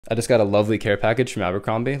I just got a lovely care package from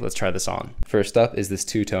Abercrombie. Let's try this on. First up is this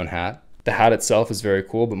two-tone hat. The hat itself is very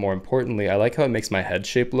cool, but more importantly, I like how it makes my head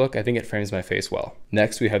shape look. I think it frames my face well.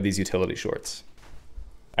 Next, we have these utility shorts.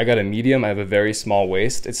 I got a medium. I have a very small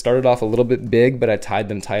waist. It started off a little bit big, but I tied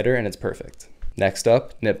them tighter and it's perfect. Next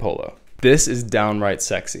up, knit polo. This is downright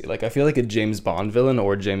sexy. Like, I feel like a James Bond villain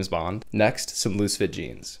or James Bond. Next, some loose fit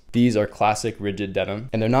jeans. These are classic rigid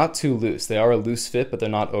denim, and they're not too loose. They are a loose fit, but they're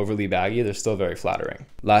not overly baggy. They're still very flattering.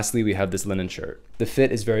 Lastly, we have this linen shirt. The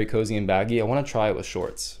fit is very cozy and baggy. I want to try it with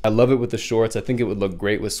shorts. I love it with the shorts. I think it would look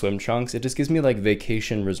great with swim trunks. It just gives me like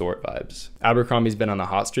vacation resort vibes. Abercrombie's been on a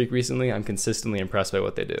hot streak recently. I'm consistently impressed by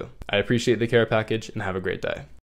what they do. I appreciate the care package and have a great day.